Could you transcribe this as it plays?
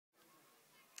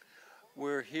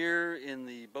We're here in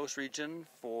the Beauce region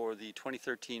for the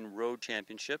 2013 Road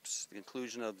Championships, the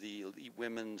conclusion of the Elite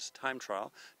Women's Time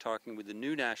Trial, talking with the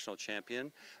new national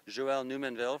champion, Joelle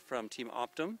Numainville from Team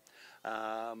Optum.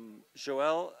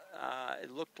 Joelle, it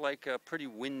looked like a pretty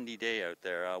windy day out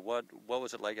there. What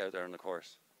was it like out there on the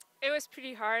course? It was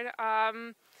pretty hard.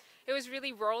 It was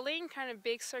really rolling, kind of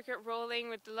big circuit rolling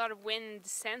with a lot of wind and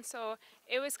descent, so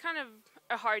it was kind of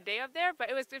a hard day up there, but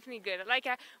it was definitely good. Like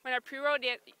when I pre-rode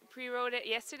it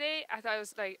yesterday, I thought it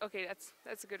was like, okay,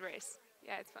 that's a good race.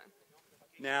 Yeah, it's fun.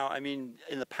 Now, I mean,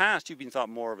 in the past you've been thought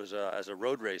more of as a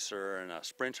road racer and a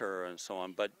sprinter and so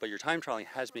on, but your time trialing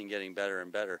has been getting better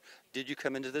and better. Did you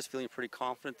come into this feeling pretty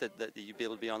confident that you'd be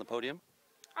able to be on the podium?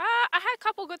 I had a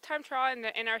couple good time trial in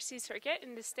the NRC circuit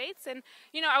in the States, and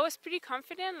I was pretty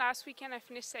confident. Last weekend I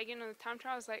finished second on the time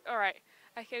trial. I was like, all right,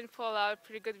 I can pull out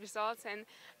pretty good results, and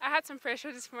I had some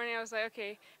pressure this morning. I was like,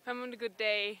 okay, if I'm on a good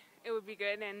day, it would be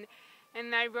good,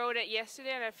 and I rode it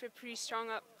yesterday, and I feel pretty strong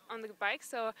up on the bike,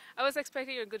 so I was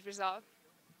expecting a good result.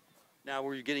 Now,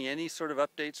 were you getting any sort of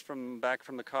updates back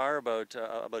from the car about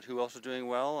who else was doing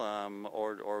well,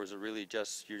 or was it really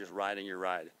just you're just riding your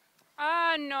ride?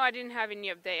 No, I didn't have any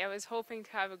update. I was hoping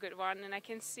to have a good one, and I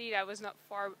can see that I was not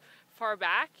far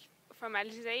back from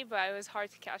Alizé, but it was hard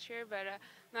to catch her. But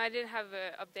no, I didn't have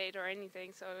an update or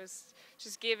anything, so it was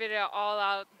just give it all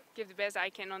out, give the best I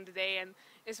can on the day, and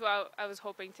it's what I was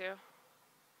hoping to.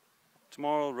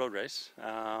 Tomorrow, road race.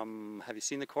 Have you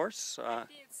seen the course? I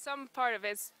did some part of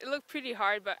it. It looked pretty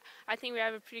hard, but I think we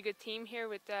have a pretty good team here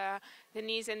with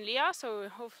Denise and Leah, so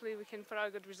hopefully we can put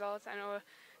out good results. I know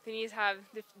Denise have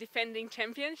the defending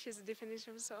champion. She's a defending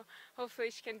champion, so hopefully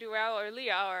she can do well, or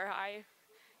Leah or I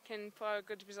can put out a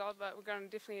good result, but we're going to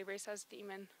definitely race as a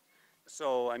team.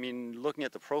 So, I mean, looking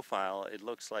at the profile, it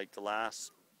looks like the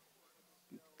last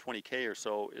 20K or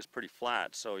so is pretty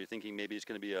flat. So you're thinking maybe it's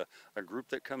going to be a group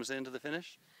that comes into the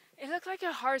finish? It looked like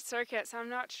a hard circuit, so I'm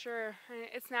not sure.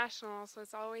 It's national, so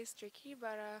it's always tricky,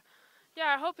 but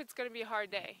yeah, I hope it's going to be a hard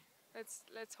day.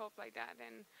 Let's hope like that,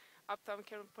 and Optum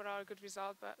can put out a good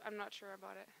result, but I'm not sure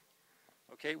about it.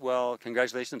 Okay, well,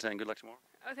 congratulations and good luck tomorrow.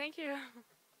 Oh, thank you.